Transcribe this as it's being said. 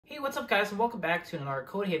What's up guys, and welcome back to another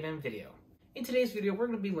Code Haven video. In today's video, we're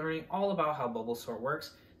going to be learning all about how bubble sort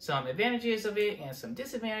works, some advantages of it and some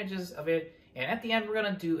disadvantages of it, and at the end we're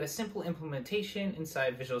going to do a simple implementation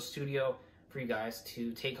inside Visual Studio for you guys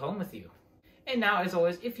to take home with you. And now, as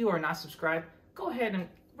always, if you are not subscribed, go ahead and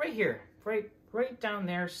right here, right down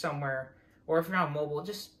there somewhere, or if you're on mobile,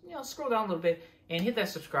 just scroll down a little bit and hit that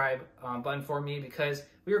subscribe button for me, because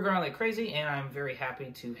we are growing like crazy and I'm very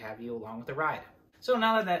happy to have you along with the ride. So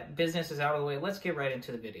now that that business is out of the way, let's get right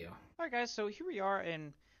into the video. Alright guys, so here we are,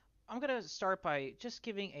 and I'm going to start by just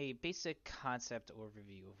giving a basic concept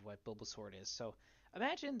overview of what bubble sort is. So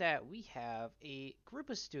imagine that we have a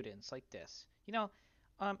group of students like this,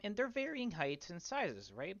 and they're varying heights and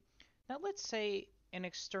sizes, right? Now let's say an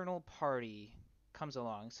external party comes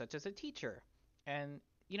along, such as a teacher, and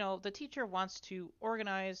the teacher wants to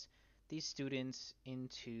organize these students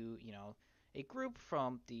into, a group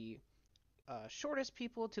from the shortest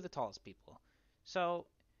people to the tallest people. So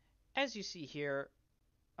as you see here,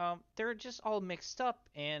 they're just all mixed up,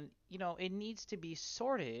 and it needs to be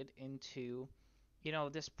sorted into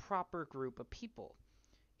this proper group of people.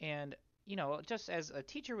 And just as a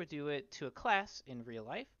teacher would do it to a class in real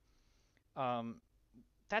life,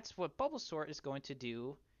 that's what bubble sort is going to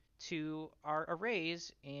do to our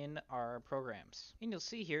arrays in our programs. And you'll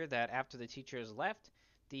see here that after the teacher has left,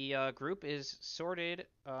 the group is sorted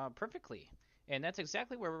perfectly. And that's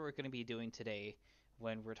exactly what we're going to be doing today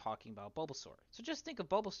when we're talking about bubble sort. So just think of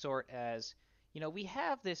bubble sort as, we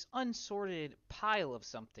have this unsorted pile of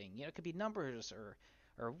something. It could be numbers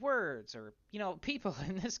or words or, people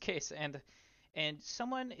in this case. And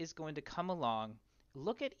someone is going to come along,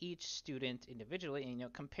 look at each student individually,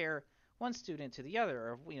 and, compare one student to the other,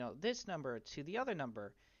 or, this number to the other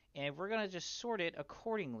number. And we're going to just sort it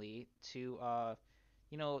accordingly to,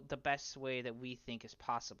 the best way that we think is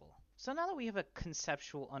possible. So now that we have a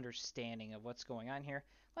conceptual understanding of what's going on here,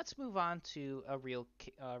 let's move on to a real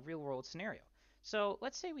world scenario. So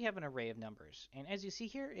let's say we have an array of numbers, and as you see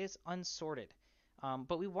here, it's unsorted.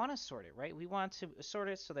 But we want to sort it, right? We want to sort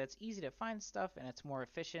it so that it's easy to find stuff and it's more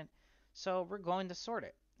efficient. So we're going to sort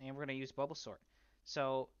it, and we're going to use bubble sort.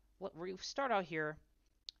 So we start out here,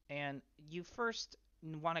 and you first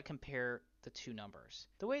want to compare the two numbers.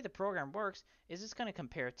 The way the program works is it's going to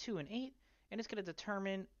compare 2 and 8, and it's going to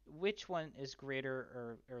determine which one is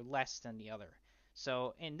greater or less than the other.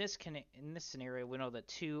 So in this scenario, we know that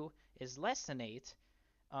 2 is less than 8,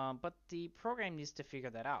 but the program needs to figure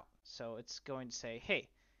that out. So it's going to say, hey,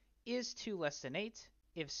 is 2 less than 8?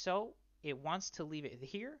 If so, it wants to leave it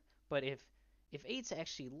here, but if 8's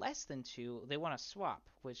actually less than 2, they want to swap,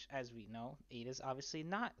 which, as we know, 8 is obviously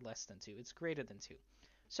not less than 2. It's greater than 2.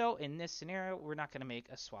 So in this scenario, we're not going to make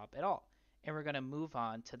a swap at all, and we're going to move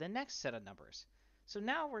on to the next set of numbers. So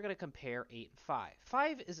now we're going to compare 8 and 5.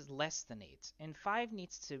 5 is less than 8, and 5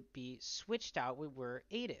 needs to be switched out with where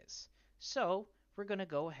 8 is. So we're going to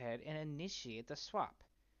go ahead and initiate the swap.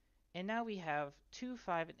 And now we have 2,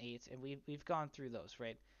 5, and 8, and we've gone through those,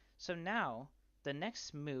 right? So now the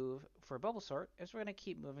next move for bubble sort is we're going to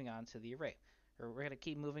keep moving on to the array, or we're going to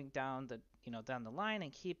keep moving down the line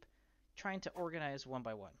and keep trying to organize one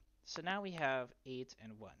by one. So now we have 8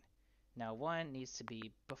 and 1. Now 1 needs to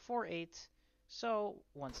be before 8, so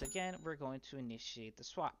once again we're going to initiate the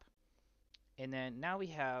swap. And then now we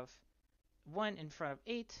have 1 in front of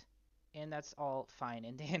 8, and that's all fine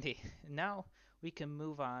and dandy. Now we can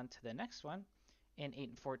move on to the next one, and 8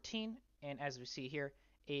 and 14, and as we see here,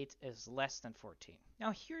 8 is less than 14.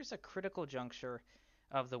 Now here's a critical juncture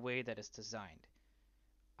of the way that it's designed.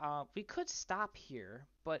 We could stop here,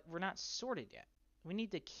 but we're not sorted yet. We need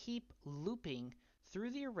to keep looping through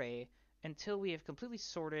the array until we have completely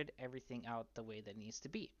sorted everything out the way that it needs to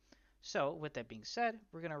be. So with that being said,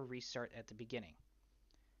 we're going to restart at the beginning.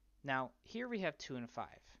 Now here we have 2 and 5.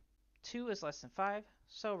 2 is less than 5,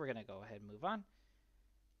 so we're going to go ahead and move on.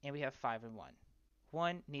 And we have 5 and 1.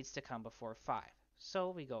 1 needs to come before 5. So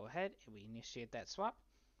we go ahead and we initiate that swap.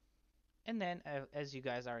 And then, as you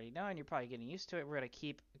guys already know, and you're probably getting used to it, we're going to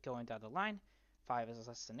keep going down the line. 5 is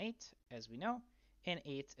less than 8, as we know, and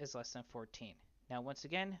 8 is less than 14. Now, once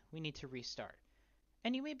again, we need to restart.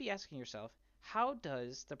 And you may be asking yourself, how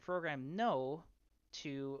does the program know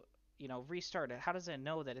to, restart it? How does it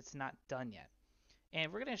know that it's not done yet?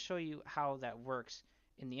 And we're going to show you how that works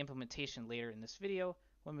in the implementation later in this video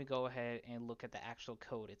when we go ahead and look at the actual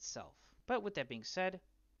code itself. But with that being said,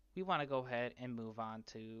 we want to go ahead and move on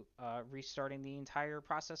to restarting the entire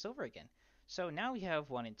process over again. So now we have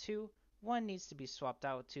 1 and 2. 1 needs to be swapped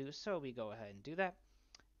out with 2, so we go ahead and do that.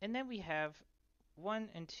 And then we have 1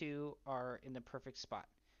 and 2 are in the perfect spot.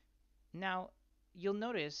 Now, you'll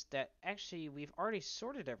notice that actually we've already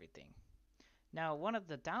sorted everything. Now, one of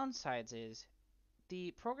the downsides is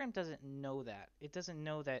the program doesn't know that. It doesn't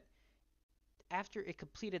know that after it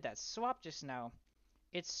completed that swap just now,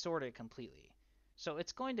 it's sorted completely. So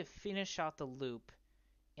it's going to finish out the loop,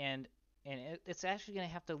 and it's actually going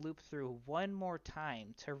to have to loop through one more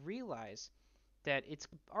time to realize that it's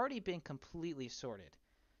already been completely sorted.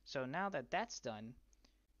 So now that that's done,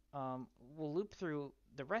 we'll loop through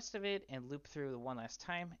the rest of it and loop through the one last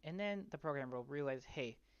time, and then the program will realize,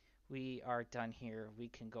 hey, we are done here. We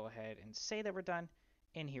can go ahead and say that we're done,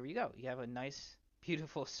 and here we go. You have a nice,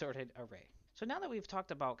 beautiful sorted array. So now that we've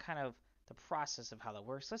talked about kind of the process of how that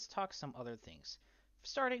works, let's talk some other things.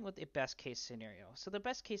 Starting with the best case scenario. So the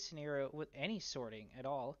best case scenario with any sorting at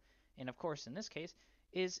all, and of course in this case,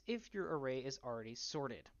 is if your array is already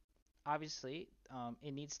sorted. Obviously,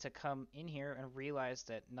 it needs to come in here and realize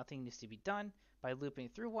that nothing needs to be done by looping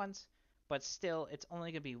through once, but still it's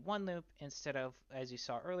only going to be one loop instead of, as you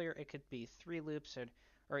saw earlier, it could be 3 loops,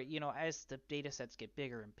 or as the data sets get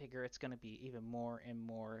bigger and bigger, it's going to be even more and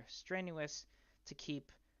more strenuous to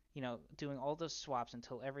keep doing all those swaps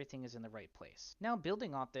until everything is in the right place. Now,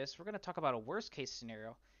 building off this, we're going to talk about a worst case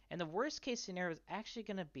scenario, and the worst case scenario is actually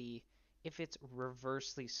going to be if it's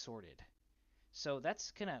reversely sorted. So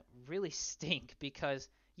that's going to really stink because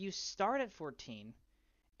you start at 14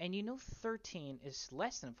 and you know 13 is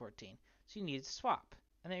less than 14, so you need to swap.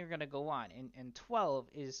 And then you're going to go on, and 12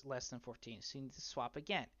 is less than 14, so you need to swap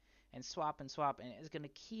again, and swap, and it's going to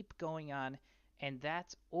keep going on, and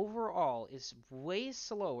that overall is way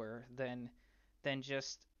slower than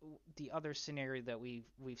just the other scenario that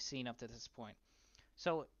we've seen up to this point.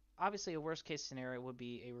 So obviously a worst case scenario would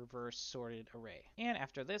be a reverse sorted array. And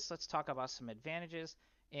after this, let's talk about some advantages.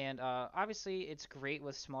 And obviously it's great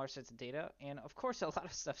with smaller sets of data, and of course a lot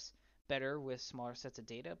of stuff's better with smaller sets of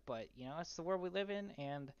data, but it's the world we live in,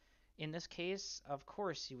 and in this case, of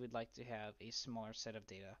course you would like to have a smaller set of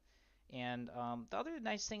data. And the other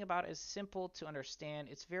nice thing about it is simple to understand,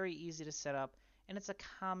 it's very easy to set up, and it's a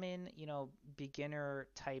common beginner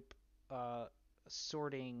type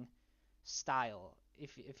sorting style,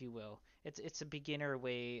 if you will. It's a beginner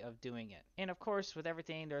way of doing it. And of course, with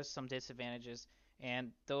everything, there's some disadvantages,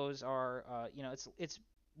 and those are, it's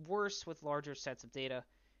worse with larger sets of data.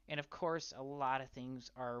 And of course, a lot of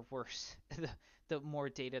things are worse the more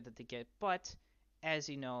data that they get. But as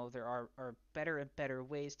you know, there are better and better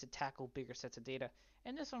ways to tackle bigger sets of data,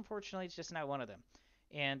 and this unfortunately is just not one of them.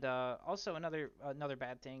 And also another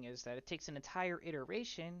bad thing is that it takes an entire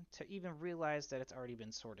iteration to even realize that it's already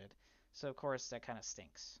been sorted. So of course that kind of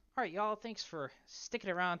stinks. All right, y'all, thanks for sticking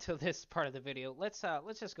around till this part of the video. Let's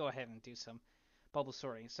just go ahead and do some bubble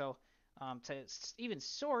sorting. So to even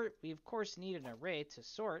sort, we of course need an array to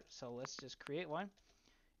sort. So let's just create one,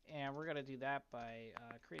 and we're gonna do that by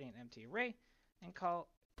creating an empty array and call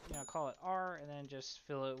it R, and then just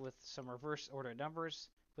fill it with some reverse ordered numbers,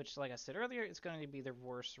 which, like I said earlier, is going to be the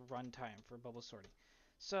worst runtime for bubble sorting.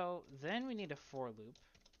 So then we need a for loop.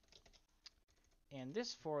 And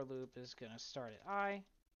this for loop is going to start at I,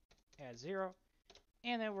 add 0,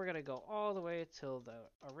 and then we're going to go all the way till the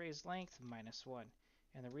array's length -1.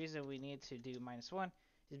 And the reason we need to do -1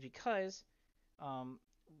 is because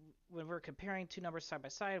when we're comparing two numbers side by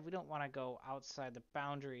side, we don't want to go outside the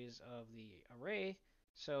boundaries of the array.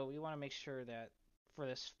 So we want to make sure that for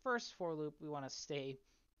this first for loop, we want to stay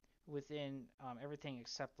within everything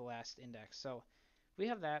except the last index. So we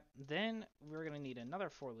have that. Then we're going to need another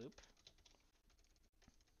for loop.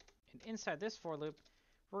 And inside this for loop,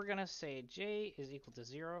 we're going to say j is equal to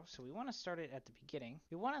 0. So we want to start it at the beginning.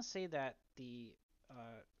 We want to say that the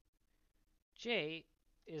j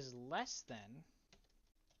is less than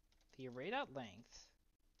the array.length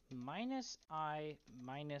minus I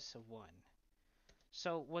minus 1.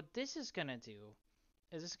 So what this is going to do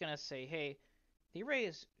is it's going to say, hey, the array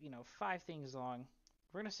is 5 things long.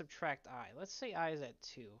 We're going to subtract I. Let's say I is at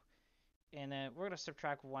 2. And then we're going to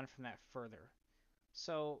subtract 1 from that further.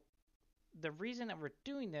 So the reason that we're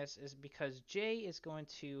doing this is because j is going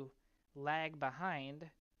to lag behind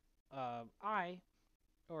I,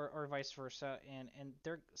 or vice versa, and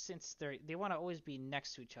they want to always be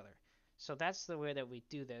next to each other. So that's the way that we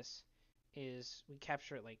do this, is we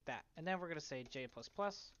capture it like that. And then we're going to say j++,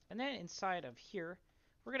 and then inside of here,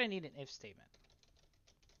 we're going to need an if statement.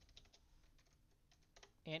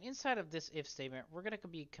 And inside of this if statement, we're going to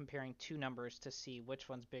be comparing two numbers to see which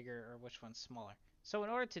one's bigger or which one's smaller. So in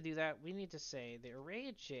order to do that, we need to say the array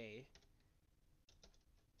at j,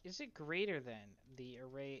 is it greater than the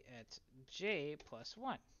array at j plus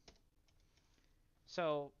 1?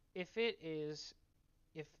 So if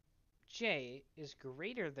j is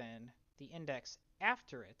greater than the index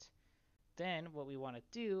after it, then what we want to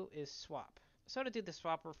do is swap. So to do the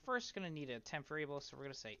swap, we're first going to need a temp variable. So we're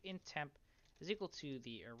going to say int temp is equal to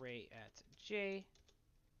the array at j.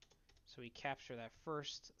 So we capture that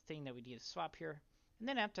first thing that we need to swap here. And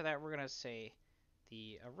then after that, we're going to say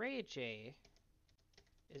the array at j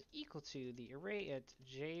is equal to the array at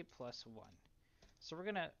j plus 1. So we're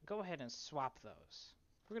going to go ahead and swap those.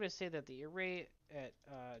 We're going to say that the array at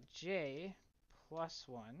j plus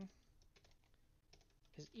 1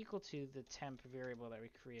 is equal to the temp variable that we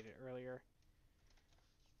created earlier.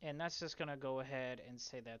 And that's just going to go ahead and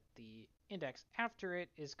say that the index after it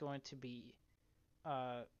is going to be,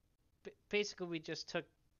 basically we just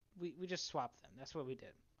swapped them. That's what we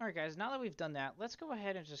did. All right, guys, now that we've done that, let's go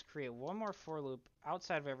ahead and just create one more for loop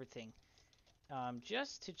outside of everything,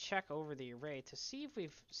 just to check over the array to see if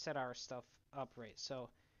we've set our stuff up right. So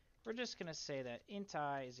we're just going to say that int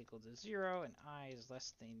I is equal to 0 and I is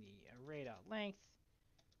less than the array.length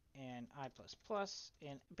and I++.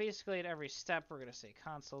 And basically at every step, we're going to say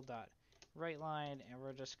console.writeLine, and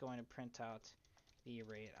we're just going to print out the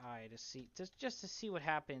array at I to see, just to see what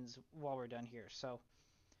happens while we're done here. So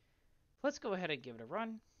let's go ahead and give it a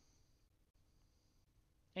run.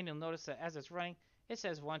 And you'll notice that as it's running, it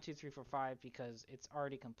says 1, 2, 3, 4, 5 because it's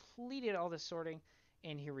already completed all the sorting.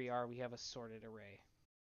 And here we are, we have a sorted array.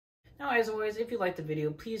 Now, as always, if you liked the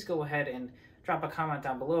video, please go ahead and drop a comment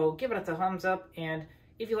down below, give it a thumbs up, and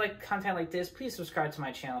if you like content like this, please subscribe to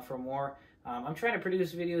my channel for more. I'm trying to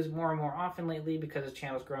produce videos more and more often lately because this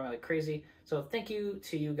channel is growing like crazy. So thank you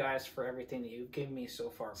to you guys for everything that you've given me so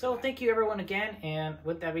far. So thank you everyone again, and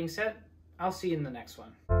with that being said, I'll see you in the next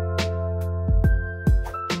one.